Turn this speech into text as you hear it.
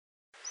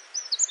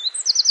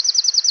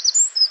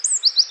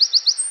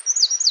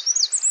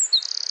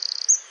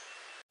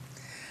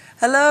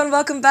Hello and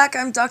welcome back.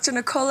 I'm Dr.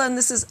 Nicola and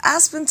this is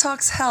Aspen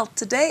Talks Health.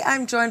 Today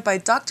I'm joined by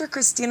Dr.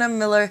 Christina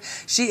Miller.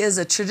 She is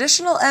a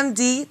traditional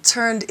MD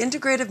turned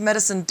integrative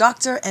medicine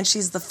doctor, and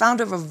she's the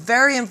founder of a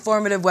very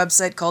informative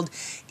website called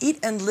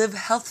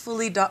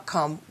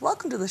eatandlivehealthfully.com.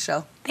 Welcome to the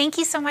show. Thank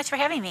you so much for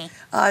having me.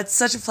 It's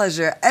such a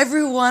pleasure.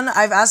 Everyone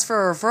I've asked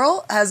for a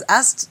referral has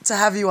asked to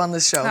have you on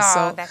the show.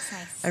 Oh, that's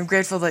nice. I'm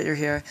grateful that you're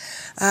here.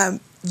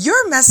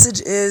 Your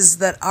message is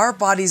that our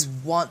bodies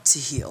want to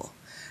heal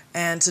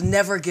and to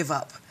never give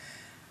up.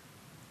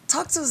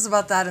 Talk to us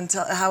about that and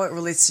how it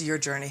relates to your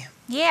journey.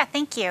 Yeah,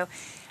 thank you.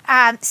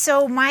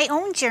 So my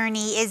own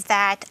journey is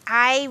that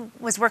I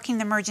was working in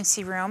the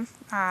emergency room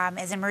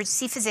as an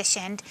emergency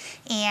physician,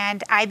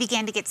 and I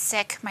began to get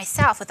sick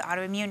myself with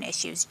autoimmune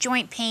issues,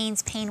 joint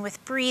pains, pain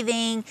with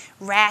breathing,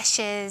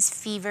 rashes,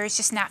 fevers,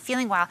 just not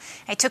feeling well.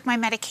 I took my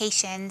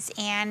medications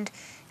and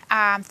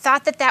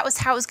thought that was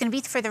how it was going to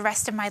be for the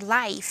rest of my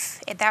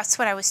life. That's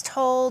what I was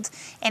told,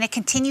 and it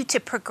continued to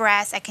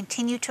progress. I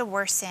continued to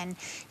worsen,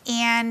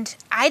 and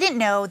I didn't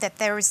know that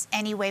there was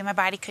any way my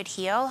body could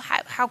heal.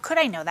 How could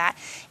I know that?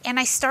 And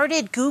I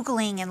started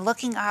Googling and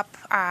looking up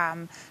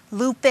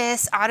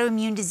lupus,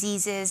 autoimmune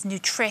diseases,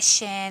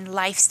 nutrition,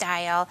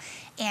 lifestyle,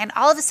 and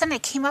all of a sudden I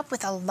came up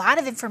with a lot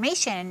of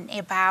information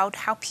about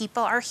how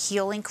people are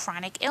healing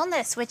chronic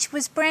illness, which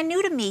was brand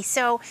new to me.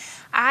 So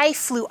I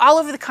flew all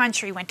over the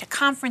country, went to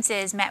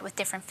conferences, met with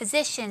different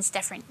physicians,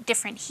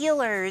 different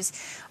healers,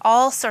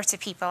 all sorts of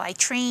people. I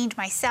trained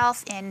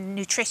myself in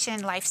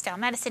nutrition, lifestyle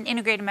medicine,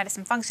 integrated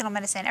medicine, functional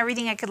medicine,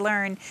 everything I could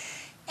learn.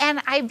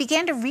 And I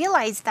began to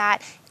realize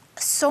that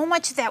so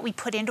much that we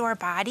put into our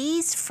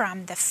bodies,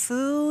 from the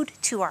food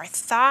to our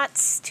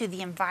thoughts to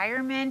the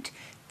environment,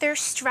 they're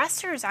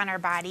stressors on our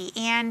body.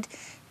 And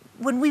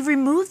when we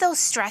remove those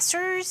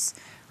stressors,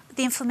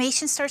 the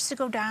inflammation starts to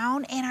go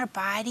down and our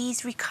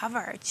bodies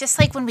recover. Just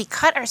like when we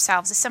cut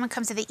ourselves, if someone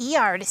comes to the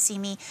ER to see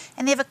me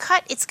and they have a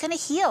cut, it's going to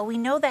heal. We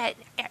know that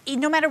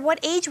no matter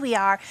what age we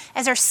are,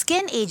 as our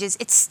skin ages,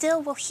 it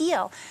still will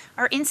heal.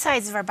 Our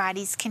insides of our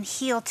bodies can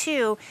heal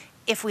too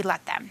if we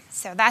let them.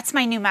 So that's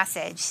my new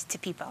message to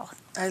people.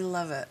 I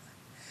love it.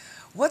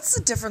 What's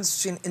the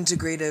difference between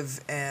integrative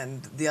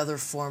and the other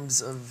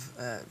forms of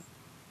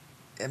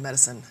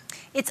medicine?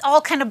 It's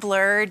all kind of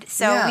blurred,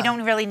 so we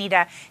don't really need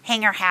to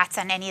hang our hats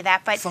on any of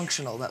that. But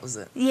functional, that was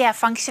it. Yeah,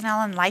 functional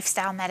and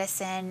lifestyle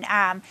medicine.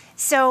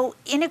 So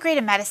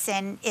integrative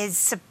medicine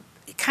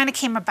kind of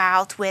came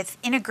about with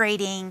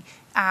integrating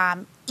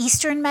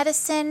Eastern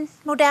medicine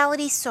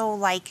modalities, so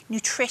like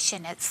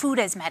nutrition, food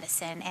as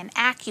medicine, and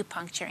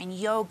acupuncture, and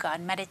yoga,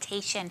 and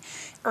meditation,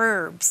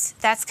 herbs.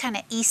 That's kind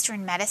of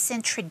Eastern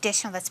medicine,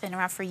 traditional, that's been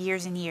around for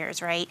years and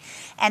years, right?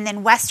 And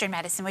then Western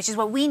medicine, which is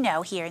what we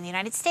know here in the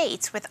United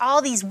States, with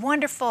all these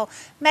wonderful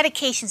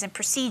medications and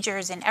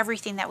procedures and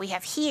everything that we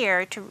have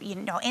here to,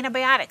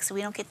 antibiotics, so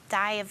we don't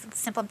die of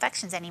simple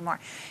infections anymore.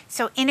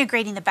 So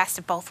integrating the best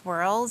of both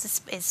worlds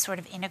is sort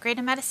of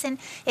integrative medicine.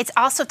 It's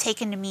also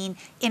taken to mean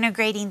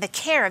integrating the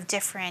care of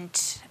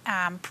different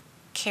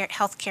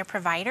healthcare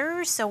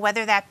providers. So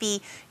whether that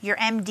be your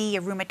MD, a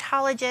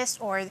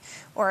rheumatologist,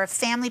 or a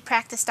family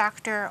practice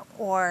doctor,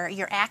 or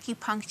your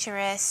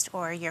acupuncturist,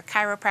 or your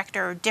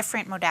chiropractor, or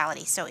different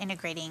modalities. So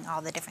integrating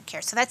all the different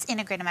care. So that's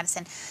integrative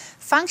medicine.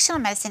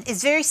 Functional medicine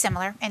is very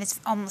similar, and it's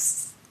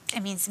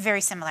very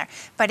similar,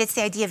 but it's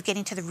the idea of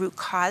getting to the root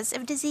cause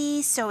of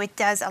disease. So it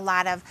does a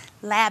lot of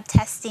lab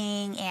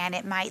testing, and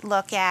it might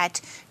look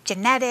at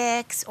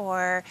genetics,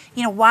 or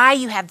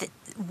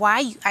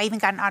why I even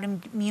got an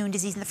autoimmune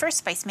disease in the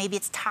first place. Maybe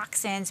it's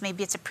toxins,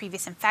 maybe it's a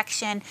previous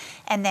infection,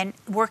 and then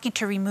working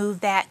to remove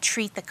that,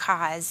 treat the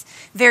cause.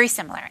 Very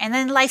similar. And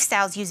then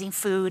lifestyles, using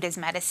food as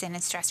medicine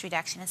and stress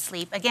reduction and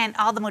sleep. Again,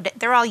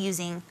 they're all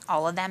using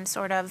all of them,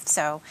 sort of.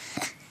 So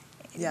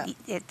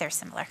they're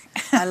similar.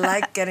 I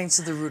like getting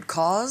to the root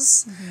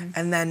cause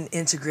and then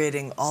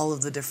integrating all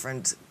of the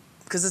different,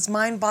 because it's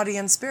mind, body,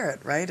 and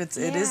spirit, right? It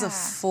is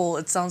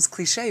it sounds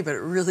cliche, but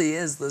it really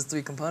is those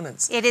three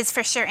components. It is,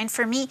 for sure. And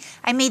for me,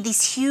 I made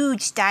these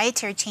huge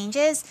dietary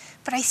changes,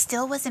 but I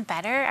still wasn't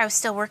better. I was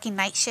still working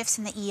night shifts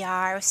in the ER.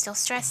 I was still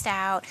stressed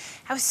out.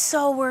 I was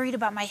so worried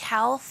about my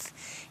health,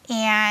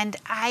 and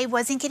I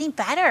wasn't getting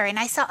better. And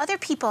I saw other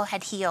people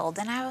had healed,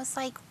 and I was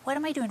like, what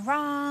am I doing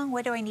wrong?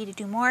 What do I need to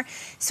do more?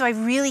 So I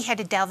really had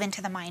to delve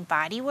into the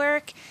mind-body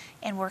work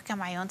and work on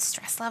my own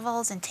stress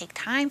levels and take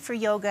time for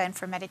yoga and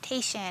for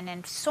meditation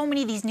and so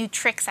many of these new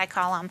tricks, I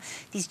call them,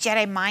 these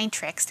Jedi mind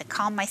tricks to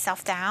calm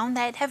myself down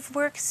that have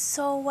worked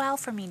so well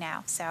for me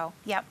now. So,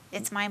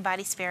 it's mind,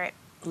 body, spirit.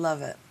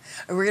 Love it.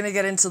 We're going to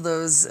get into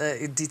those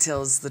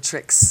details, the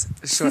tricks,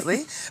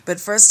 shortly.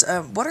 But first,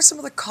 what are some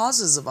of the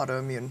causes of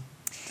autoimmune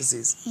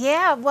disease?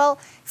 Yeah, well,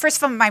 first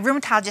of all, my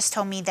rheumatologist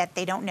told me that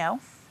they don't know.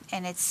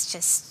 And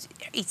it's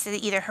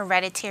either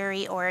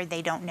hereditary or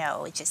they don't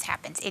know. It just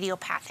happens.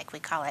 Idiopathic, we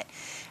call it.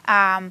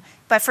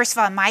 But first of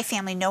all, in my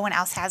family, no one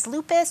else has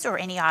lupus or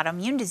any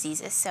autoimmune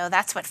diseases. So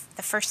that's what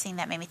the first thing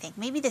that made me think,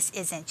 maybe this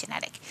isn't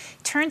genetic.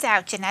 Turns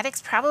out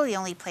genetics probably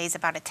only plays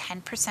about a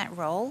 10%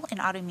 role in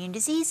autoimmune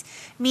disease,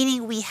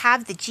 meaning we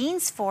have the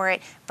genes for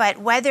it, but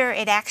whether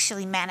it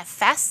actually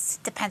manifests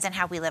depends on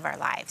how we live our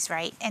lives,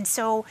 right? And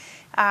so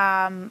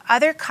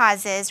other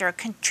causes or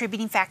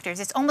contributing factors,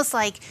 it's almost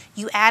like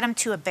you add them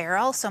to a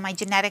barrel. So my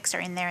genetics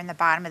are in there in the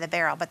bottom of the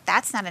barrel, but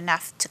that's not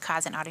enough to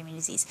cause an autoimmune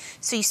disease.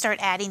 So you start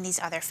adding these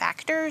other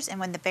factors,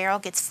 and when the barrel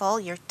gets full,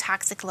 your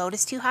toxic load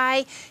is too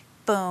high,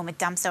 boom, it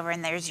dumps over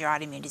and there's your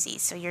autoimmune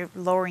disease. So you're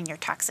lowering your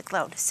toxic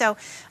load. So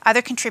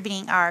other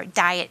contributing are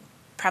diet,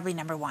 probably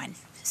number one.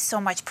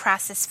 So much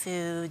processed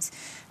foods,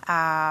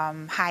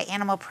 high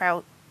animal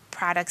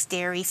products,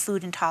 dairy,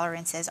 food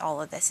intolerances,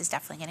 all of this is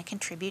definitely going to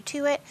contribute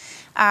to it.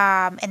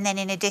 And then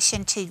in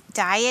addition to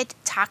diet,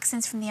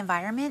 toxins from the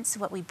environment, so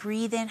what we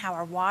breathe in, how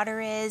our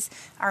water is,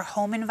 our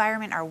home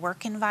environment, our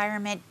work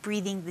environment,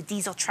 breathing the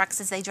diesel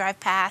trucks as they drive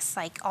past,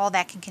 like all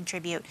that can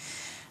contribute.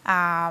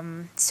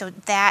 So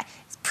that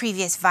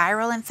previous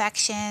viral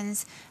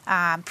infections,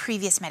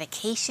 previous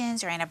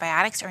medications or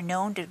antibiotics are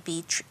known to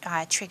be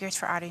triggers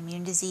for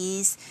autoimmune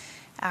disease.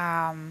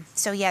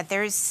 So yeah,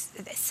 there's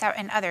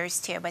and others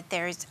too, but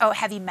there's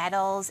heavy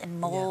metals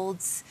and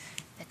molds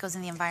that goes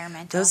in the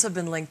environment. Those have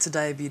been linked to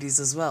diabetes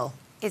as well.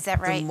 Is that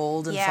right? The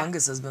mold and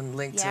fungus has been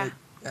linked to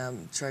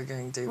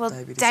triggering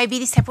diabetes.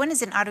 Diabetes type 1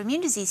 is an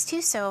autoimmune disease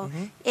too, so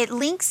it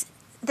links.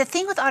 The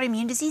thing with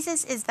autoimmune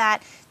diseases is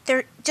that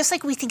they're just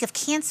like we think of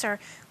cancer.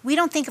 We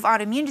don't think of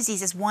autoimmune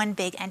disease as one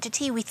big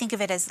entity. We think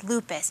of it as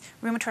lupus,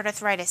 rheumatoid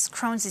arthritis,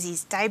 Crohn's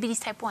disease, diabetes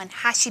type 1,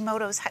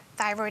 Hashimoto's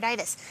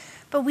thyroiditis.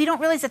 But we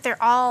don't realize that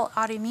they're all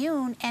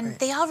autoimmune, and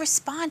they all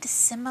respond to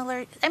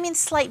similar,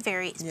 slight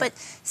varies, but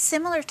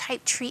similar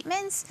type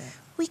treatments.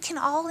 We can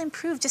all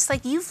improve, just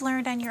like you've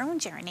learned on your own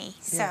journey.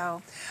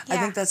 So, I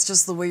think that's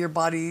just the way your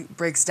body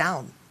breaks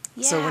down.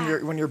 Yeah.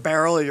 So when your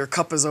barrel or your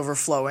cup is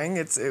overflowing,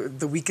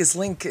 the weakest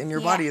link in your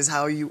body is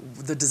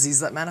the disease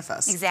that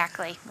manifests.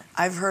 Exactly.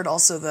 I've heard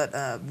also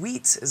that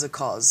wheat is a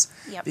cause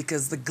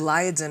because the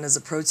gliadin is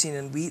a protein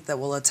in wheat that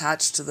will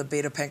attach to the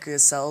beta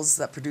pancreas cells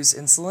that produce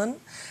insulin,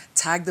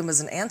 tag them as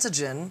an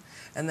antigen,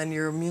 and then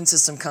your immune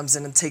system comes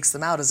in and takes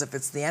them out as if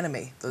it's the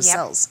enemy, those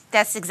cells.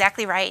 That's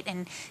exactly right.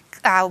 And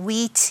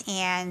wheat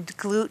and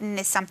gluten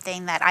is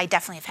something that I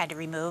definitely have had to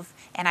remove,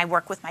 and I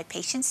work with my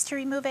patients to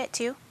remove it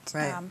too.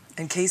 Right.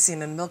 And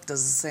casein in milk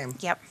does the same.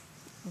 Yep.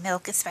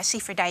 Milk, especially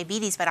for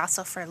diabetes, but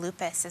also for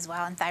lupus as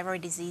well and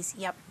thyroid disease.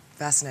 Yep.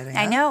 Fascinating.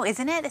 I know,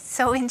 isn't it? It's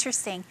so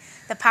interesting.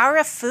 The power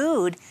of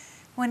food,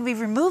 when we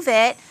remove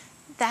it,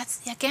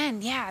 that's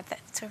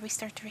where we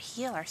start to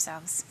heal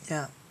ourselves.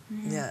 Yeah.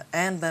 Yeah,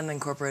 and then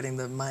incorporating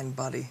the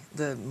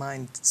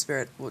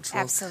mind-spirit, which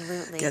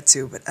we'll get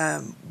to. But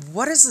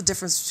what is the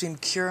difference between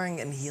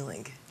curing and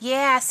healing?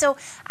 Yeah, so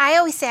I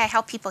always say I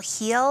help people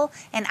heal,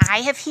 and I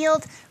have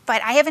healed,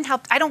 but I haven't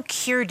helped. I don't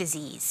cure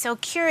disease. So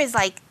cure is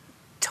like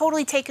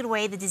totally take it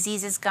away, the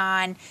disease is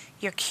gone,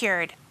 you're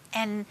cured.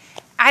 And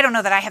I don't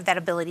know that I have that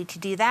ability to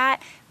do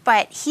that,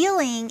 but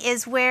healing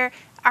is where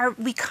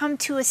we come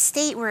to a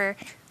state where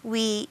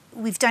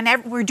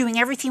we're doing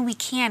everything we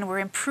can. We're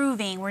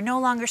improving. We're no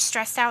longer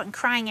stressed out and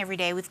crying every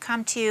day. We've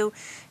come to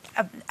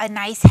a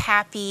nice,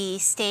 happy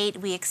state.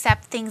 We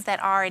accept things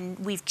that are, and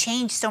we've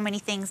changed so many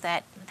things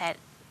that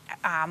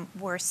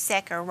were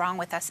sick or wrong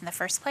with us in the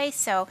first place.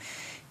 So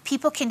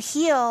people can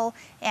heal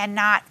and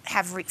not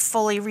have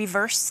fully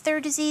reversed their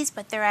disease,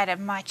 but they're at a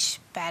much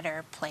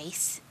better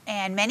place.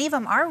 And many of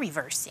them are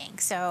reversing.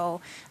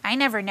 So I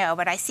never know,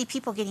 but I see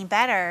people getting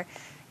better.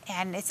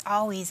 And it's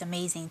always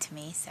amazing to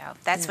me. So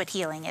that's what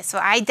healing is. So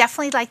I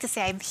definitely like to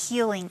say I'm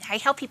healing. I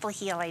help people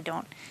heal. I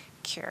don't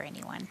cure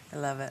anyone. I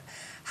love it.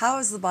 How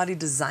is the body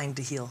designed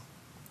to heal?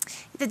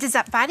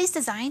 The body's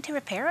designed to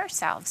repair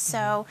ourselves.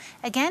 So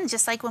again,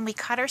 just like when we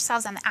cut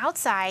ourselves on the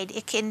outside,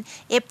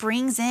 it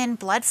brings in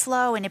blood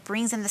flow and it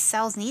brings in the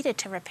cells needed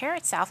to repair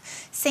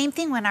itself. Same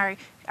thing when our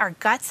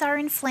guts are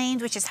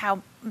inflamed, which is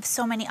how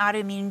so many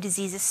autoimmune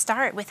diseases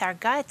start with our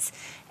guts.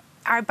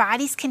 Our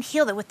bodies can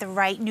heal it with the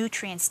right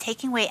nutrients,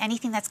 taking away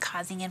anything that's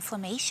causing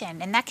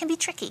inflammation. And that can be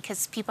tricky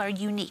because people are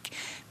unique.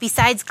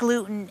 Besides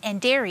gluten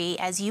and dairy,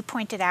 as you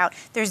pointed out,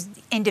 there's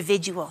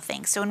individual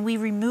things. So when we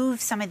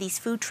remove some of these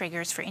food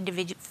triggers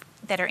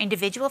that are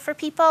individual for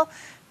people,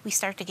 we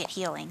start to get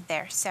healing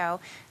there.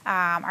 So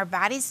our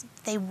bodies,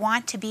 they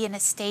want to be in a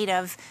state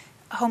of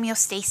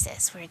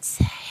homeostasis where it's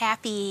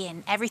happy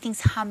and everything's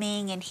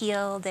humming and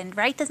healed, and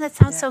doesn't that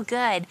sound so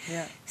good?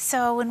 Yeah.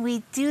 So when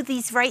we do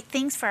these right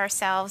things for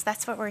ourselves,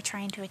 that's what we're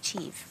trying to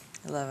achieve.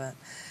 I love it.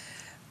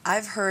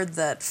 I've heard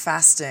that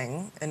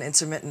fasting and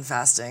intermittent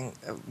fasting,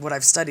 what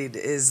I've studied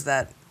is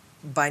that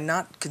by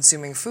not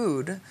consuming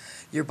food,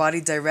 your body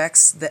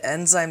directs the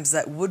enzymes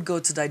that would go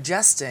to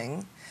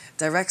digesting,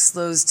 directs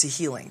those to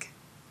healing,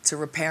 to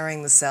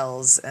repairing the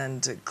cells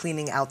and to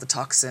cleaning out the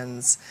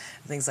toxins,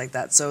 things like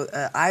that. So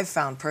I've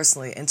found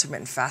personally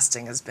intermittent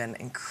fasting has been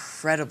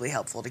incredibly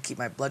helpful to keep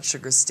my blood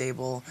sugar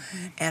stable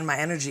and my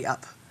energy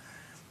up.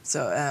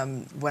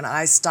 So when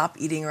I stop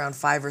eating around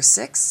 5 or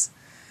 6,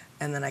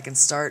 and then I can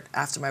start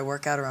after my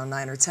workout around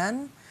 9 or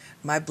 10,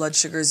 my blood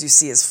sugars you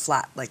see is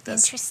flat like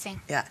this. Interesting.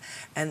 Yeah.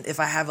 And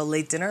if I have a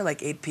late dinner,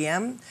 like 8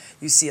 p.m.,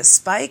 you see a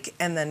spike,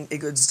 and then it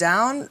goes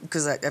down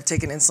because I've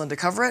taken insulin to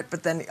cover it,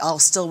 but then I'll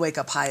still wake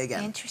up high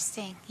again.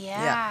 Interesting.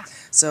 Yeah.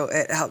 So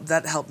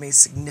that helped me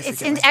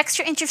significantly. It's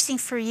extra interesting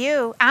for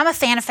you. I'm a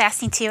fan of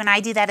fasting too, and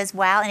I do that as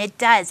well. And it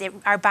does.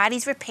 Our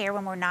bodies repair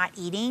when we're not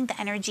eating. The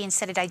energy,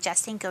 instead of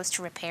digesting, goes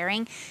to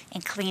repairing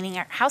and cleaning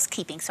our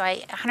housekeeping. So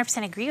I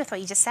 100% agree with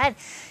what you just said.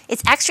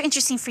 It's extra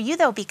interesting for you,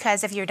 though,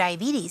 because of your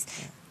diabetes.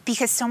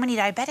 Because so many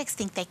diabetics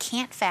think they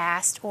can't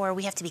fast, or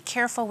we have to be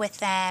careful with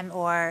them,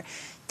 or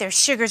their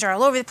sugars are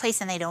all over the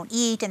place and they don't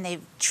eat, and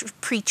they've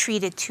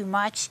pre-treated too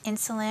much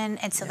insulin.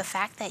 And so the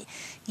fact that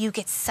you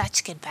get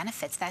such good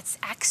benefits, that's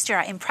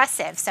extra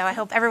impressive. So I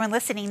hope everyone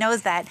listening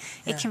knows that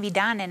it can be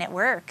done and it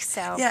works.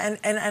 So yeah,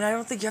 and I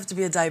don't think you have to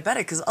be a diabetic,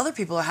 because other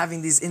people are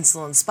having these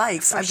insulin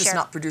spikes. I'm just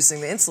not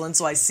producing the insulin,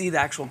 so I see the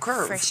actual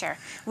curve. For sure.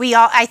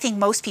 I think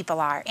most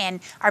people are. And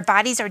our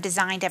bodies are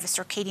designed to have a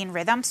circadian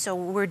rhythm, so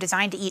we're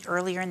designed to eat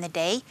earlier in the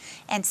day.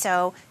 And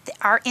so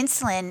our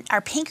insulin, our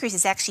pancreas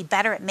is actually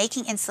better at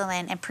making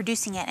insulin and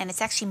producing it, and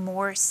it's actually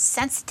more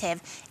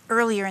sensitive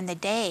earlier in the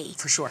day.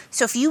 For sure.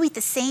 So if you eat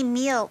the same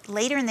meal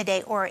later in the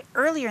day or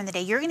earlier in the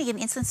day, you're going to get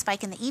an insulin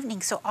spike in the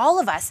evening. So all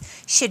of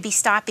us should be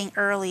stopping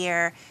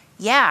earlier.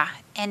 Yeah,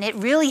 and it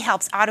really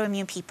helps.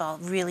 Autoimmune people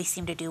really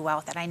seem to do well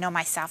with it. I know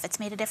myself,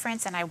 it's made a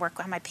difference, and I work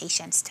with my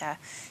patients to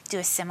do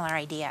a similar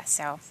idea.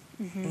 So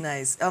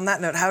Nice. On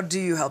that note, how do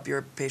you help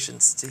your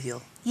patients to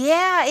heal?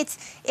 Yeah,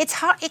 it's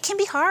hard. It can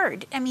be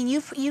hard. I mean,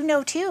 you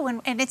know too,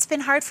 and it's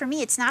been hard for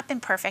me. It's not been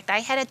perfect. I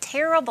had a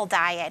terrible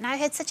diet, and I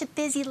had such a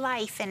busy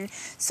life, and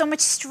so much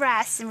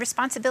stress and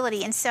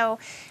responsibility. And so,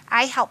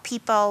 I help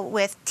people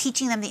with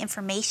teaching them the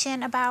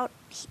information about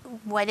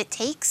what it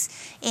takes,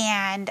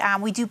 and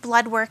we do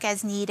blood work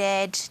as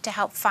needed to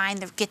help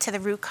get to the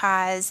root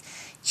cause,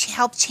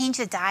 help change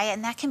the diet,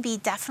 and that can be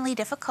definitely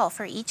difficult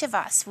for each of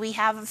us. We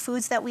have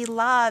foods that we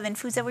love and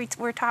foods that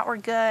we're taught were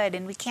good,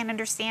 and we can't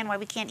understand why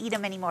we can't eat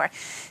them anymore.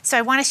 So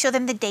I want to show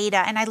them the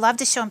data, and I love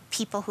to show them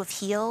people who have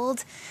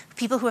healed,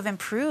 people who have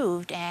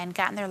improved and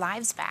gotten their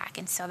lives back,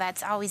 and so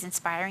that's always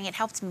inspiring. It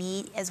helps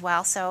me as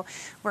well, so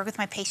work with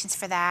my patients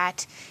for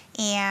that.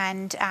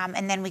 And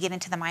then we get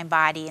into the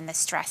mind-body and the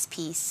stress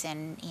piece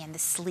and the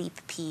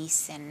sleep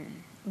piece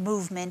and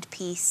movement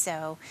piece,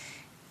 so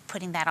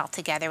putting that all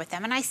together with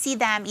them. And I see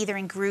them either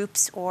in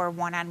groups or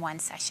one-on-one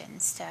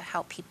sessions to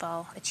help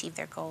people achieve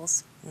their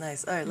goals.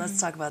 Nice. All right,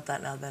 let's talk about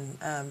that now then.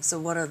 So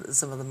what are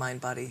some of the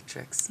mind-body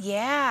tricks?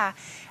 Yeah.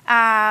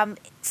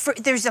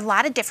 There's a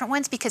lot of different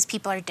ones because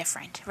people are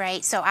different,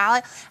 right? So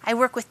I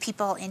work with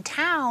people in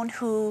town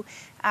who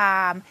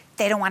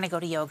they don't want to go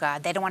to yoga,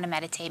 they don't want to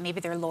meditate, maybe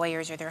they're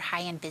lawyers or they're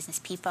high-end business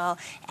people,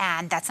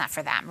 and that's not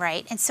for them,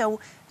 right? And so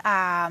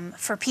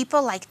for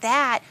people like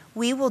that,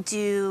 we will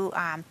do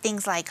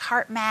things like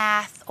heart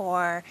math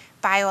or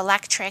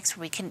bioelectrics,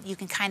 where you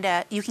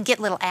can get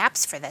little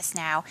apps for this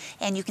now,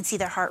 and you can see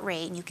their heart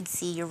rate, and you can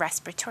see your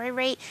respiratory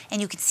rate,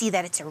 and you can see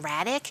that it's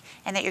erratic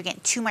and that you're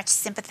getting too much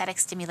sympathetic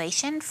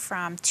stimulation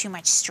from too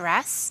much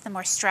stress. The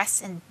more stress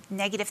and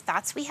negative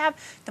thoughts we have,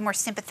 the more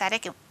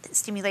sympathetic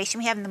stimulation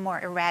we have, and the more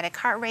erratic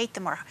heart rate,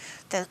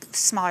 the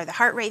smaller the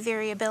heart rate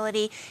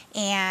variability,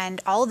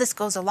 and all of this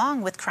goes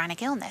along with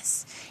chronic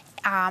illness.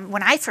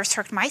 When I first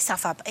hooked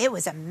myself up, it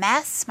was a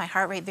mess. My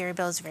heart rate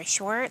variability was very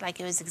short, like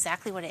it was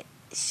exactly what it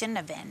shouldn't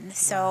have been.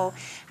 So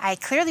I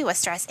clearly was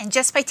stressed, and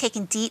just by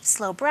taking deep,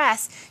 slow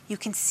breaths, you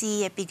can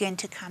see it begin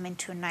to come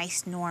into a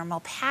nice,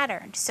 normal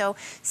pattern. So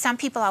some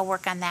people, I'll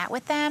work on that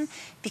with them,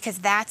 because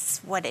that's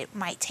what it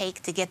might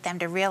take to get them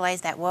to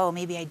realize that, whoa,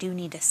 maybe I do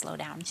need to slow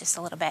down just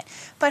a little bit.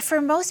 But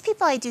for most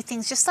people, I do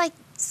things just like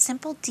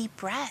simple deep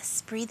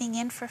breaths, breathing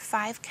in for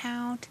 5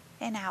 count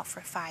and out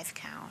for 5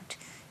 count.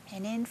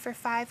 And in for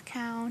 5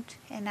 count,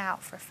 and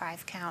out for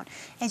 5 count.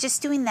 And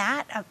just doing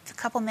that a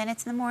couple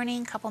minutes in the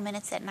morning, a couple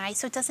minutes at night,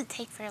 so it doesn't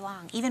take very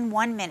long. Even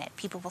 1 minute,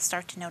 people will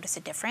start to notice a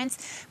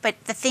difference. But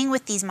the thing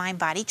with these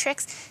mind-body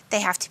tricks,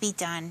 they have to be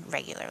done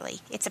regularly.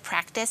 It's a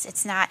practice.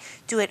 It's not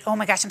do it, oh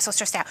my gosh, I'm so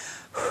stressed out.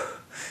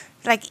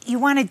 Like, you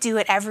want to do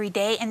it every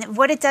day, and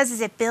what it does is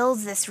it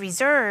builds this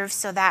reserve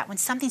so that when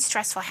something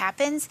stressful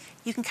happens,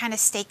 you can kind of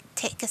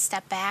take a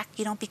step back.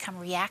 You don't become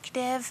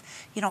reactive.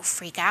 You don't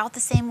freak out the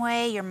same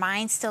way. Your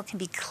mind still can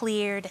be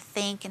clear to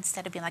think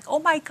instead of being like, oh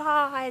my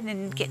God,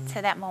 and get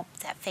to that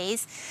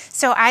phase.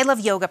 So I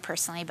love yoga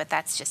personally, but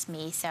that's just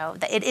me. So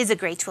it is a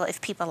great tool if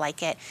people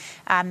like it.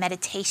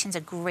 Meditation's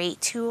a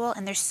great tool,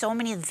 and there's so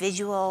many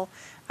visual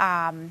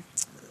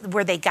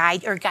where they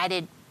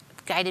guided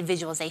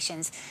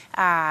visualizations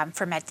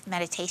for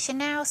meditation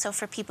now. So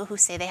for people who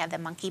say they have the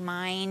monkey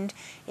mind,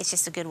 it's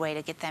just a good way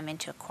to get them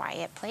into a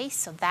quiet place.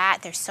 So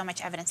there's so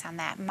much evidence on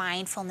that.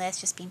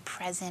 Mindfulness, just being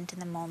present in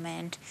the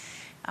moment.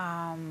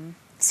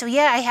 So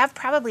yeah, I have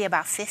probably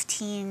about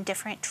 15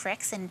 different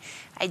tricks, and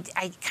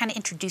I kind of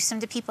introduce them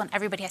to people, and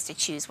everybody has to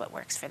choose what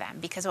works for them,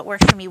 because what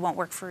works for me won't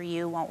work for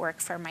you, won't work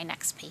for my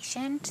next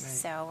patient. Right.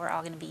 So we're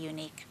all going to be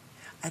unique.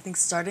 I think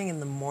starting in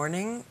the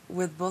morning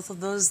with both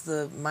of those,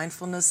 the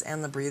mindfulness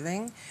and the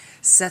breathing,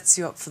 sets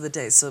you up for the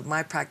day. So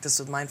my practice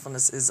with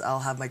mindfulness is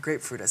I'll have my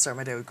grapefruit. I start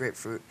my day with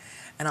grapefruit,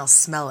 and I'll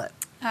smell it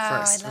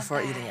first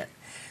before eating it.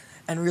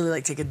 And really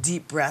like take a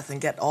deep breath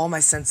and get all my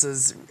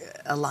senses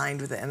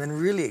aligned with it, and then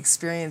really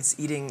experience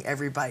eating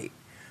every bite.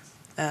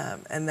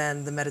 And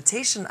then the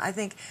meditation, I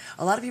think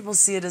a lot of people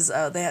see it as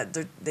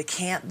they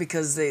can't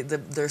because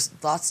their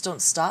thoughts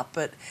don't stop.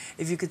 But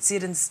if you could see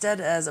it instead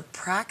as a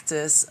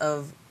practice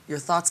of your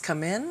thoughts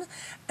come in,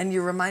 and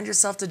you remind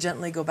yourself to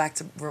gently go back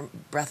to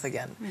breath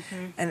again.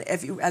 Mm-hmm. And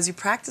as you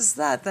practice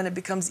that, then it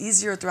becomes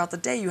easier throughout the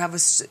day. You have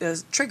a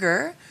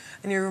trigger,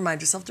 and you remind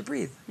yourself to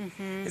breathe.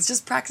 Mm-hmm. It's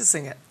just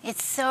practicing it.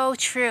 It's so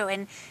true.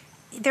 And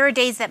there are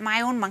days that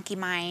my own monkey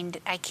mind,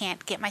 I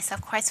can't get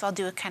myself quite, so I'll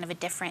do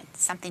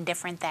something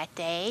different that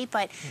day.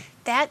 But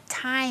that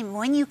time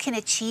when you can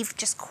achieve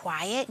just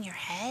quiet in your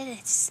head,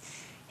 it's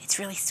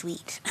really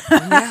sweet.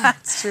 Yeah,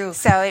 it's true.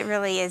 So it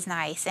really is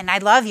nice. And I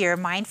love your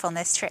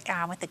mindfulness trick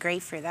with the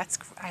grapefruit.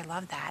 I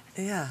love that.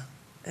 Yeah,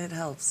 it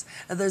helps.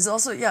 And there's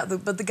also,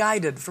 but the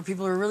guided, for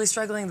people who are really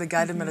struggling, the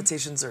guided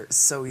meditations are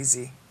so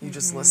easy. You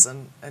just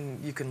listen,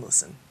 and you can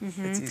listen.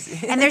 It's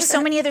easy. And there's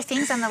so many other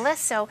things on the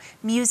list. So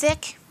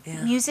music.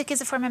 Yeah. Music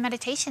is a form of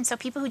meditation. So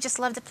people who just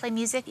love to play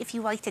music, if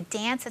you like to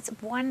dance, it's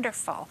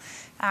wonderful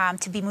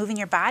to be moving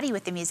your body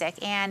with the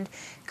music. And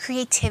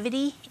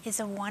creativity is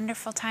a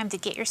wonderful time to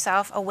get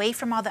yourself away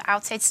from all the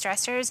outside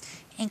stressors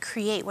and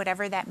create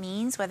whatever that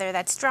means, whether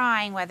that's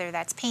drawing, whether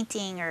that's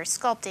painting or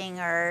sculpting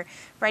or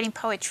writing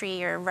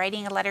poetry or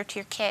writing a letter to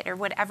your kid or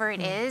whatever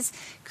it is.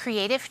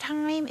 Creative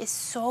time is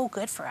so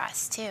good for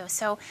us too.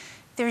 So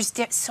there's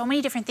so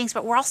many different things,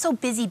 but we're all so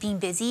busy being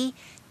busy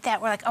that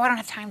we're like, oh, I don't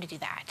have time to do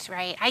that,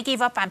 right? I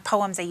gave up on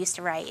poems I used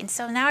to write. And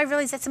so now I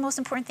realize that's the most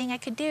important thing I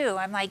could do.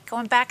 I'm like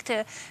going back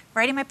to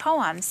writing my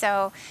poems.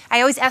 So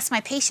I always ask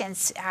my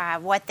patients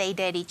what they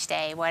did each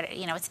day.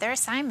 It's their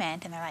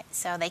assignment. And they're like,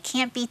 so they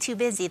can't be too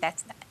busy.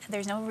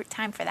 There's no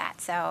time for that.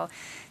 So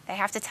they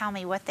have to tell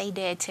me what they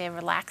did to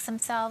relax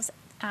themselves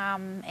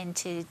and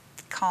to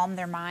calm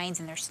their minds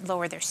and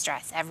lower their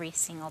stress every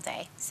single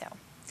day. So,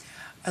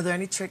 are there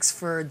any tricks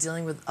for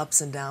dealing with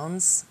ups and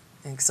downs?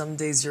 And some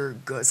days you're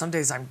good. Some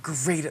days I'm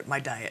great at my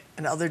diet,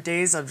 and other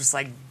days I'm just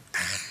like,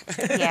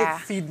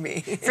 feed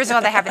me. First of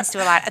all, that happens to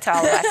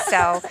all of us.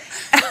 So,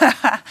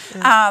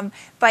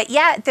 but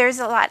yeah, there's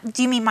a lot.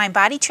 Do you mean mind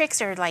body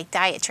tricks or like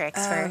diet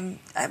tricks?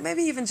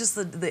 Maybe even just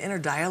the inner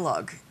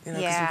dialogue. Because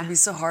we can be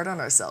so hard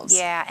on ourselves.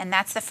 Yeah, and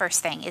that's the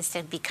first thing, is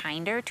to be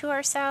kinder to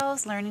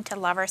ourselves, learning to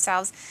love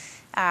ourselves.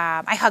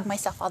 I hug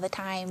myself all the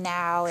time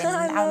now, and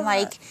I'm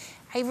like,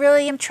 I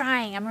really am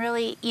trying. I'm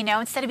really,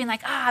 instead of being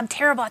like, I'm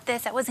terrible at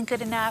this, that wasn't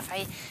good enough,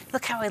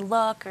 look how I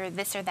look, or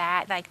this or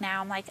that. Like now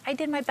I'm like, I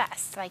did my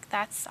best. Like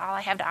that's all I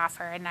have to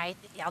offer, and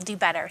I'll do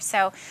better.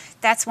 So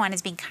that's one,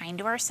 is being kind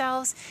to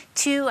ourselves.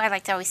 Two, I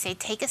like to always say,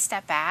 take a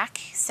step back.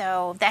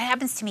 So that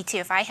happens to me too.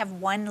 If I have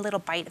one little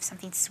bite of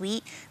something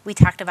sweet, we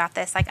talked about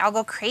this, like I'll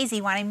go crazy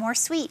wanting more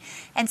sweet.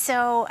 And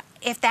so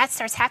if that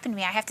starts happening to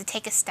me, I have to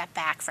take a step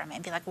back from it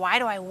and be like, why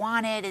do I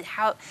want it?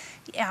 How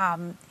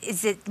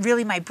is it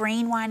really my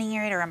brain wanting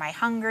it, or am I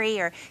hungry,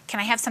 or can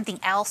I have something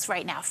else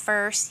right now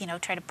first?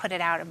 Try to put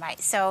it out of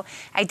So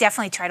I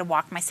definitely try to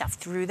walk myself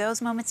through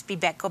those moments.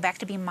 Go back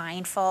to be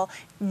mindful.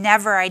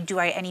 Never do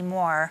I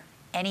anymore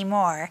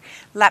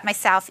let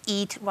myself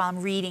eat while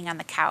I'm reading on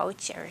the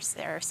couch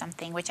or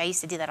something, which I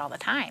used to do that all the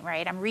time.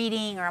 Right? I'm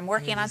reading or I'm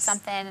working on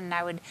something, and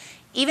I would,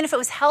 even if it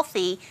was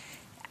healthy,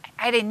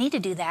 I didn't need to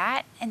do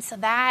that, and so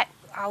that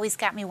always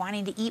got me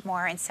wanting to eat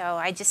more. And so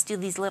I just do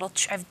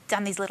I've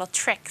done these little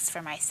tricks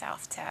for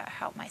myself to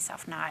help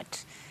myself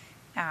not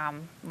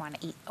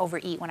want to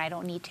overeat when I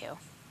don't need to.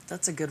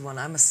 That's a good one.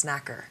 I'm a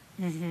snacker.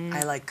 Mm-hmm.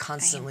 I like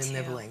constantly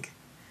nibbling.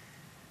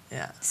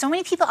 Yeah. So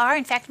many people are.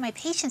 In fact, my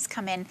patients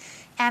come in,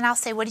 and I'll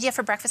say, what did you have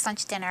for breakfast,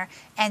 lunch, dinner?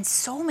 And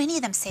so many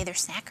of them say they're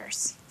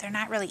snackers. They're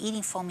not really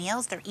eating full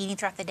meals. They're eating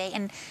throughout the day.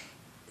 And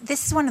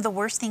this is one of the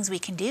worst things we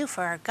can do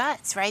for our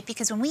guts, right?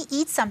 Because when we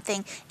eat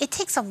something, it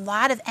takes a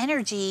lot of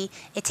energy.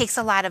 It takes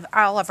all of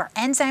our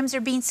enzymes are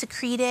being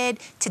secreted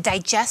to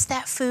digest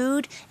that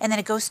food, and then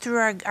it goes through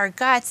our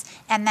guts,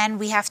 and then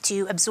we have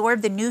to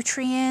absorb the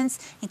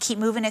nutrients and keep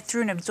moving it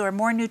through and absorb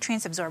more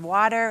nutrients, absorb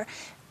water.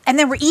 And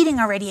then we're eating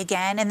already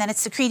again, and then it's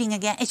secreting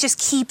again. It just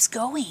keeps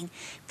going.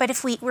 But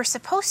if we're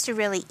supposed to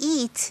really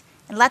eat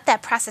and let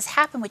that process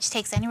happen, which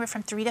takes anywhere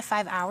from 3 to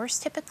 5 hours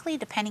typically,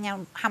 depending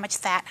on how much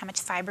fat, how much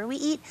fiber we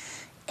eat.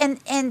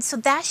 And so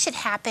that should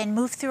happen,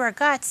 move through our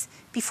guts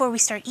before we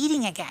start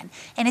eating again.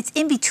 And it's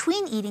in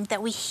between eating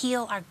that we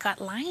heal our gut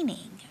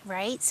lining,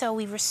 right? So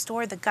we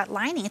restore the gut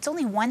lining. It's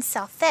only 1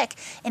 cell thick,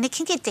 and it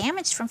can get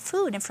damaged from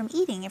food and from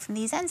eating and from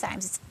these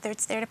enzymes.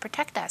 It's there to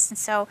protect us. And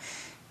so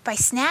by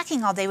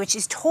snacking all day, which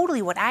is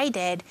totally what I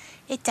did,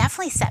 it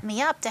definitely set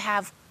me up to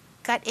have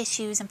gut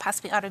issues and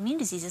possibly autoimmune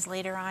diseases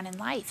later on in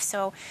life.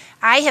 So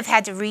I have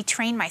had to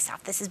retrain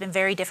myself. This has been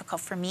very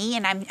difficult for me,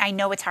 and I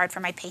know it's hard for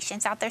my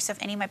patients out there. So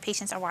if any of my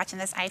patients are watching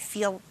this, I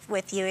feel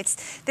with you.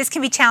 This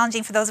can be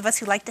challenging for those of us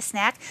who like to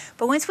snack,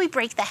 but once we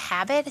break the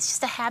habit, it's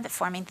just a habit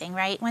forming thing,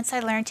 right? Once I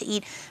learn to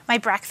eat my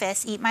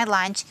breakfast, eat my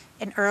lunch,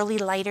 an early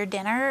lighter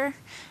dinner,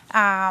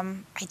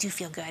 I do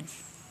feel good.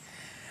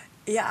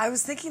 Yeah, I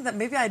was thinking that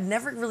maybe I'd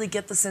never really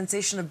get the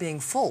sensation of being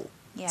full.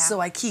 Yeah. So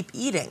I keep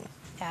eating.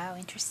 Oh,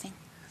 interesting.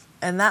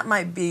 And that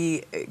might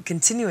be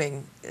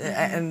continuing.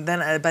 And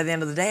then by the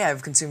end of the day,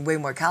 I've consumed way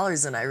more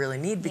calories than I really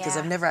need because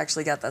I've never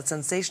actually got that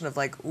sensation of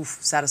like, oof,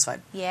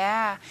 satisfied.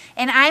 Yeah.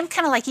 And I'm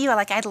kind of like you.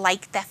 Like, I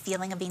like that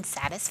feeling of being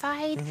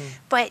satisfied.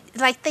 But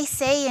like they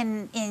say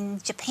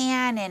in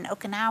Japan and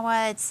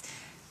Okinawa, it's,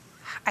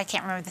 I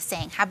can't remember the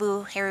saying,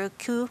 habu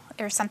heruku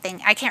or something.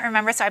 I can't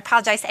remember, so I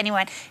apologize to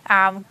anyone.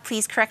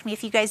 Please correct me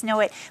if you guys know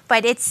it.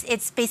 But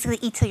it's basically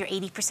eat till you're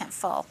 80%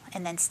 full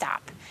and then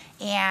stop.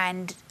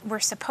 And we're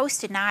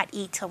supposed to not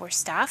eat till we're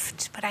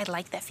stuffed, but I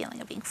like that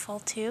feeling of being full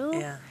too.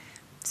 Yeah.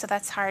 So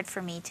that's hard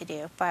for me to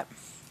do, but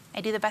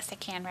I do the best I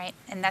can, right?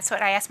 And that's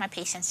what I ask my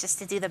patients, just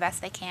to do the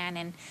best they can.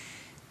 And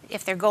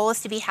if their goal is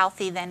to be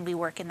healthy, then we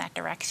work in that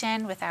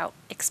direction without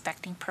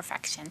expecting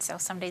perfection. So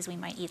some days we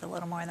might eat a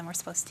little more than we're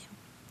supposed to.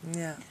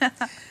 Yeah.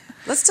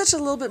 Let's touch a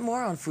little bit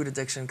more on food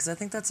addiction because I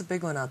think that's a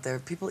big one out there.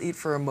 People eat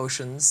for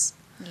emotions.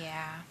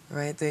 Yeah.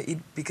 Right? They eat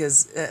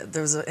because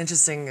there was an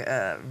interesting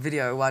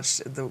video I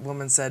watched. The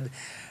woman said,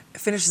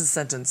 finish the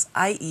sentence,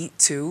 I eat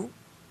to,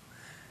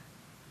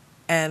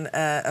 and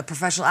a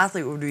professional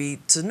athlete would be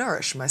to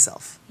nourish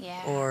myself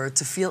or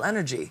to feel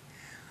energy.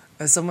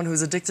 Someone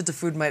who's addicted to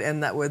food might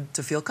end that with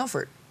to feel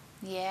comfort.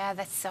 Yeah,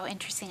 that's so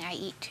interesting. I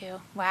eat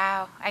too.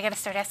 Wow. I got to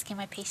start asking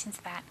my patients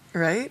that.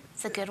 Right?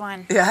 It's a good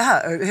one.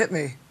 Yeah, it hit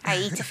me. I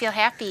eat to feel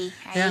happy.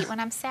 I eat when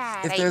I'm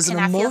sad. If I there's eat an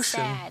to not emotion,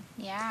 feel sad.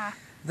 Yeah.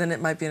 Then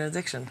it might be an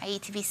addiction. I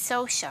eat to be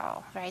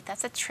social, right?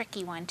 That's a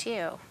tricky one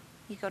too.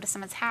 You go to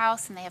someone's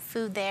house and they have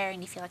food there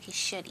and you feel like you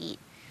should eat.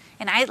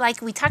 And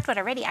we talked about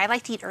already, I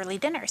like to eat early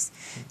dinners.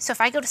 So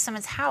if I go to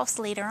someone's house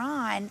later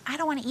on, I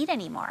don't want to eat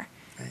anymore.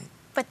 Right.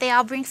 But they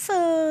all bring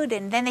food,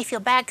 and then they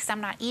feel bad because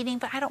I'm not eating,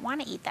 but I don't want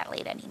to eat that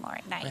late anymore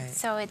at night. Right.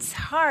 So it's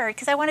hard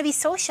because I want to be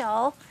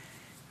social,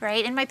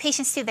 right? And my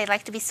patients too, they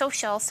like to be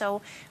social,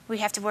 so we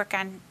have to work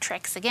on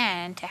tricks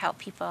again to help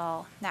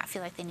people not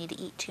feel like they need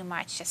to eat too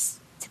much just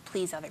to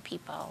please other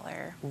people.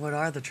 Or What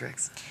are the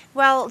tricks?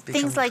 well,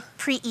 things like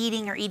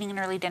pre-eating or eating an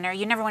early dinner.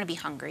 You never want to be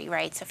hungry,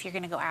 right? So if you're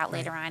going to go out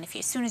later on,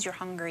 as soon as you're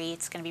hungry,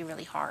 it's going to be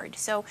really hard.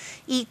 So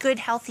eat good,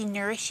 healthy,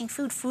 nourishing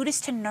food. Food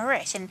is to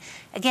nourish. And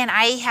again,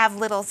 I have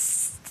little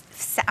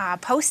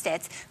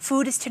Post-its,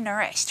 food is to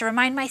nourish, to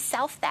remind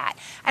myself that.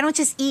 I don't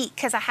just eat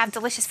because I have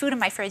delicious food in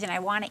my fridge and I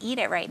want to eat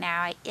it right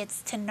now.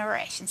 It's to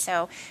nourish. And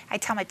so I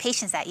tell my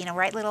patients that,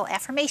 write little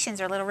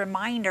affirmations or little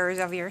reminders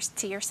of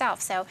to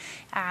yourself. So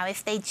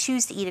if they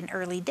choose to eat an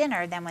early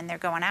dinner, then when they're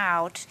going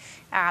out,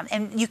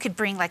 and you could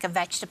bring like a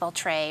vegetable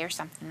tray or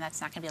something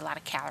that's not going to be a lot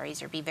of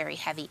calories or be very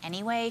heavy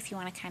anyway if you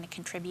want to kind of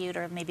contribute,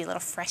 or maybe a little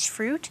fresh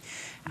fruit.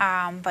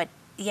 But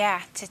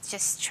yeah, to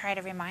just try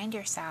to remind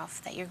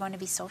yourself that you're going to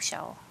be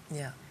social.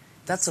 Yeah,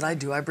 that's what I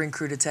do. I bring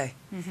crudité.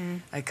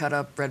 I cut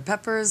up red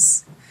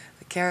peppers,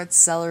 carrots,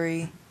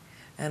 celery,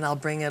 and I'll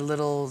bring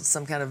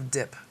some kind of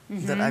dip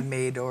that I've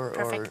made.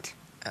 Perfect.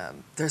 Or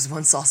there's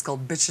one sauce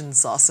called bitchin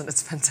sauce, and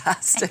it's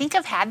fantastic. I think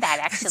I've had that,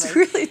 actually. It's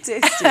really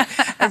tasty.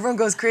 Everyone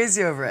goes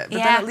crazy over it. But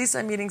then at least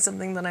I'm eating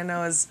something that I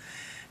know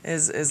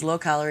is low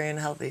calorie and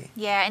healthy.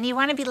 Yeah, and you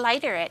want to be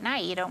lighter at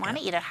night. You don't want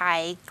to eat a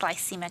high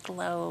glycemic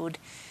load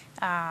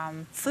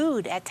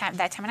food at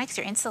that time of night, because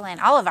your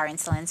insulin, all of our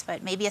insulins,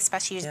 but maybe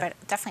especially yours, but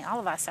definitely all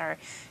of us are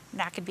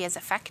not going to be as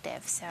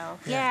effective. So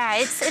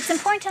it's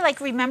important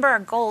to remember our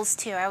goals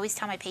too. I always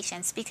tell my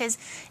patients, because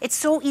it's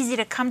so easy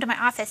to come to my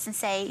office and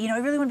say, I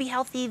really want to be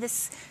healthy.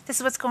 This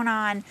is what's going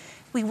on.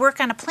 We work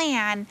on a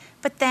plan,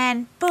 but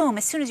then boom,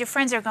 as soon as your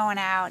friends are going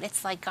out,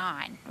 it's like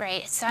gone,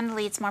 right?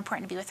 Suddenly it's more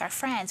important to be with our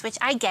friends, which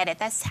I get it.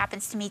 That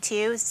happens to me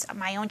too. It's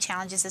my own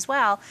challenges as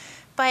well.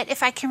 But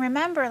if I can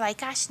remember,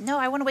 gosh, no,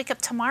 I want to wake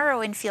up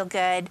tomorrow and feel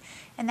good,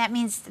 and that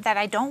means that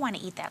I don't want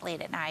to eat that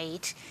late at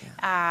night,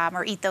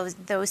 or eat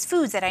those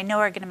foods that I know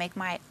are going to make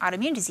my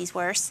autoimmune disease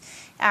worse.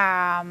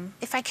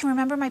 If I can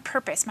remember my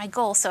purpose, my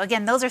goal. So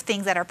again, those are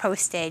things that are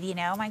posted.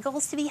 My goal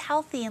is to be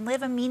healthy and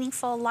live a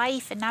meaningful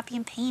life and not be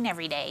in pain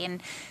every day.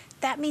 And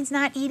that means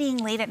not eating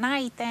late at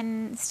night,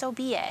 then so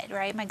be it,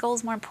 right? My goal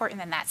is more important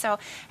than that. So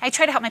I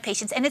try to help my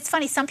patients. And it's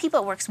funny, some people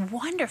it works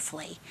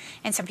wonderfully,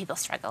 and some people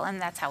struggle. And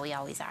that's how we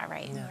always are,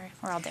 right? Yeah.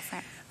 We're all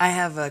different. I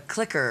have a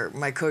clicker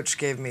my coach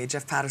gave me,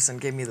 Jeff Patterson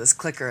gave me this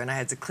clicker, and I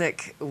had to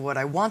click what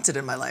I wanted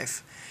in my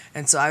life.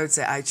 And so I would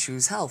say, I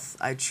choose health.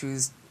 I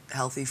choose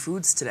healthy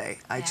foods today.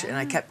 And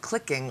I kept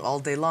clicking all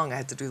day long. I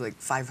had to do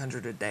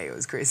 500 a day. It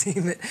was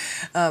crazy.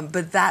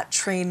 But that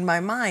trained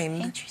my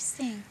mind.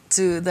 Interesting.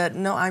 To that,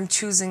 no, I'm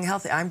choosing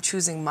healthy. I'm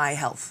choosing my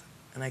health.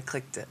 And I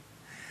clicked it.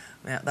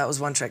 Yeah, that was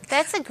one trick.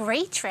 That's a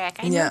great trick.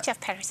 I know Yeah. Jeff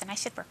Pedersen. I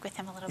should work with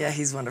him a little Yeah, bit.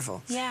 he's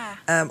wonderful. Yeah.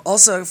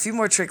 Also, a few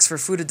more tricks for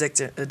food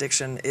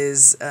addiction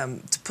is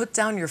to put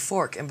down your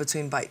fork in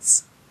between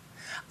bites.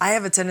 I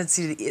have a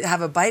tendency to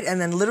have a bite and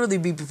then literally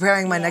be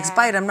preparing my next Yeah.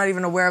 bite. I'm not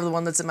even aware of the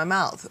one that's in my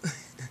mouth.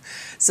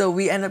 So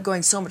we end up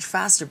going so much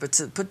faster. But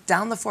to put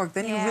down the fork,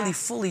 then you Yeah. really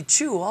fully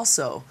chew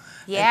also.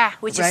 Yeah,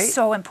 which right? is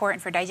so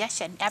important for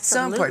digestion. So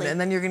Absolutely. important. And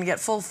then you're going to get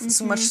full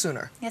so much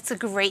sooner. That's a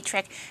great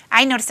trick.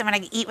 I notice that when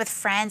I eat with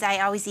friends, I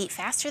always eat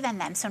faster than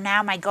them. So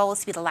now my goal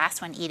is to be the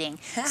last one eating.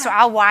 So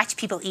I'll watch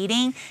people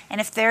eating,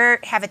 and if they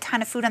have a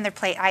ton of food on their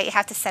plate, I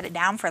have to set it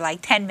down for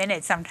like 10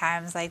 minutes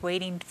sometimes, like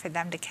waiting for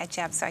them to catch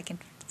up so I can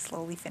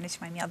slowly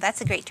finish my meal.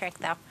 That's a great trick,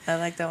 though. I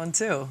like that one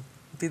too.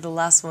 Be the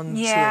last one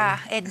Yeah,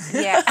 chewing.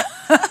 yeah.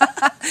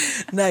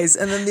 Nice.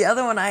 And then the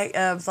other one I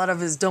thought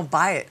of is don't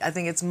buy it. I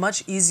think it's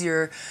much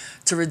easier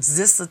to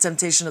resist the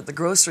temptation at the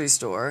grocery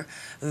store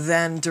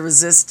than to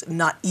resist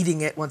not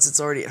eating it once it's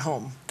already at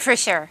home. For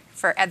sure.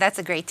 That's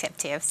a great tip,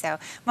 too. So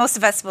most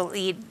of us will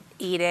eat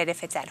it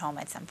if it's at home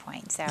at some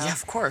point. So Yeah,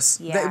 of course.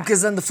 Yeah.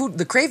 Because then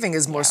the craving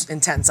is more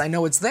intense. I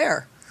know it's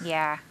there.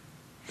 yeah.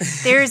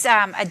 There's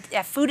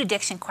a food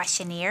addiction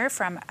questionnaire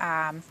from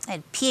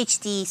a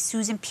PhD,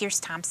 Susan Pierce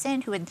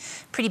Thompson, who had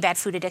pretty bad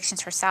food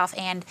addictions herself,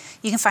 and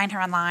you can find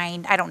her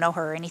online. I don't know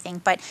her or anything,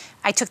 but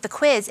I took the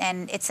quiz,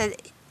 and it said,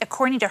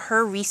 according to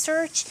her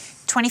research,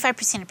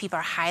 25% of people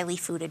are highly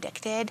food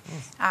addicted.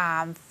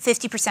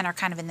 50% are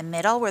kind of in the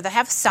middle, where they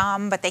have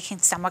some, but they can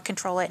somewhat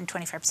control it, and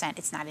 25%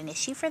 it's not an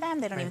issue for them.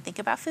 They don't even think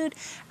about food.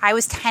 I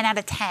was 10 out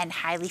of 10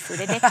 highly food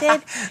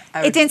addicted.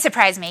 It didn't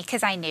surprise me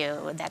because I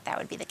knew that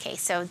would be the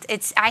case. So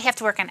I have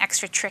to work on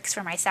extra tricks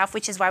for myself,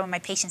 which is why when my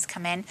patients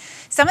come in,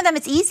 some of them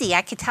it's easy.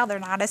 I could tell they're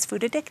not as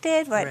food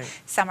addicted, but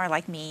some are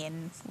like me,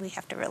 and we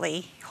have to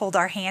really hold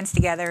our hands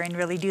together and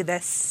really do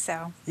this.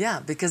 So Yeah,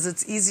 because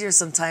it's easier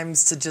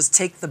sometimes to just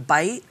take the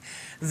bite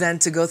than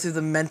to go through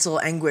the mental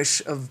anguish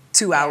of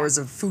 2 hours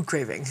of food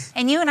craving.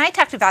 And you and I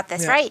talked about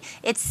this, Yeah. right?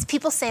 It's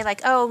people say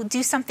like, oh,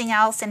 do something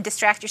else and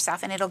distract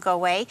yourself and it'll go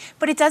away.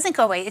 But it doesn't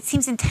go away. It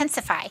seems to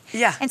intensify.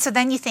 Yeah. And so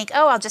then you think,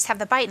 oh, I'll just have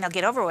the bite and I'll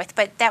get over with.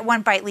 But that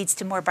one bite leads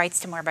to more bites,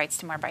 to more bites,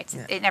 to more bites.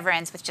 Yeah. It never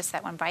ends with just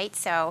that one bite.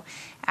 So,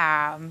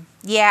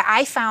 yeah,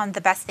 I found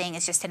the best thing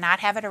is just to not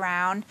have it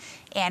around.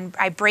 And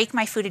I break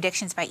my food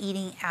addictions by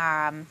eating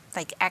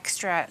like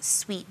extra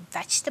sweet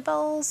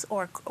vegetables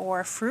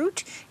or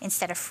fruit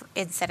instead of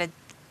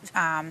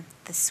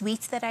the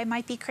sweets that I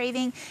might be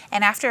craving.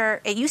 And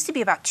after, it used to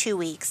be about 2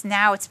 weeks.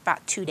 Now it's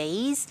about 2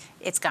 days.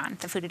 It's gone.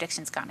 The food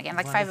addiction's gone again.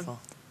 Like Wonderful.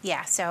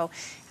 Yeah. So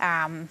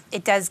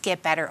it does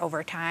get better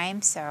over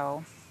time.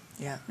 So,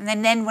 Yeah.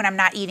 and then when I'm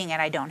not eating it,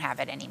 I don't have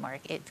it anymore.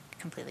 It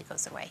completely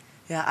goes away.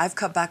 Yeah, I've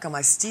cut back on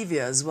my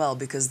stevia as well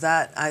because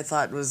that I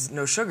thought was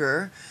no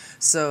sugar.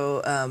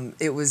 So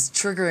it was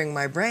triggering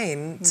my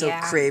brain to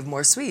Yeah. crave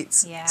more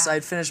sweets. Yeah. So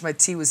I'd finish my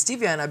tea with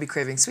stevia and I'd be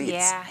craving sweets.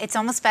 Yeah, it's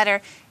almost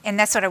better. And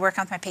that's what I work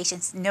on with my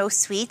patients. No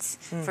sweets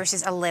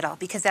versus a little,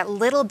 because that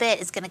little bit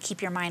is going to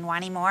keep your mind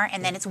wanting more,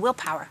 and then it's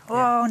willpower.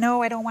 Oh,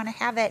 no, I don't want to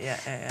have it.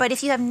 Yeah. But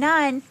if you have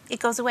none,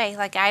 it goes away.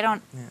 Like I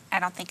don't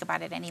think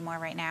about it anymore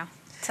right now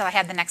until I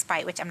have the next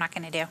bite, which I'm not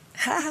going to do.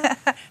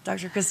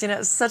 Dr. Christina,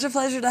 it's such a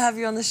pleasure to have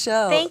you on the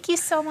show. Thank you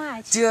so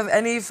much. Do you have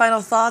any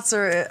final thoughts,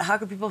 or how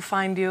can people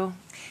find you?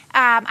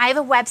 I have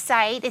a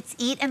website. It's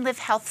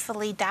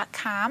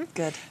eatandlivehealthfully.com.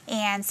 Good.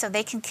 And so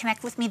they can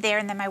connect with me there.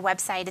 And then my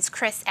website is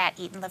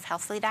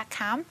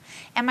chris@eatandlivehealthfully.com.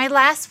 And my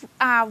last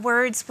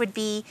words would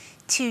be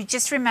to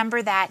just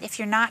remember that if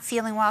you're not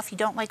feeling well, if you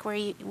don't like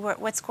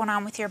what's going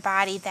on with your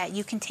body, that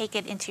you can take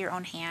it into your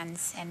own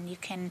hands and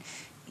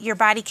your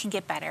body can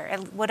get better.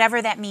 And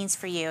whatever that means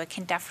for you, it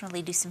can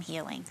definitely do some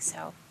healing.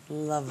 So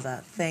Love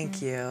that.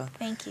 Thank you.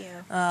 thank you.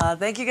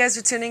 Thank you guys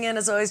for tuning in.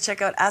 As always,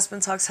 check out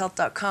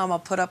aspentalkshealth.com. I'll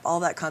put up all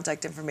that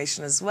contact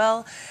information as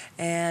well.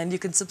 And you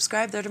can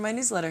subscribe there to my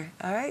newsletter.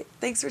 All right.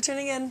 Thanks for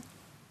tuning in.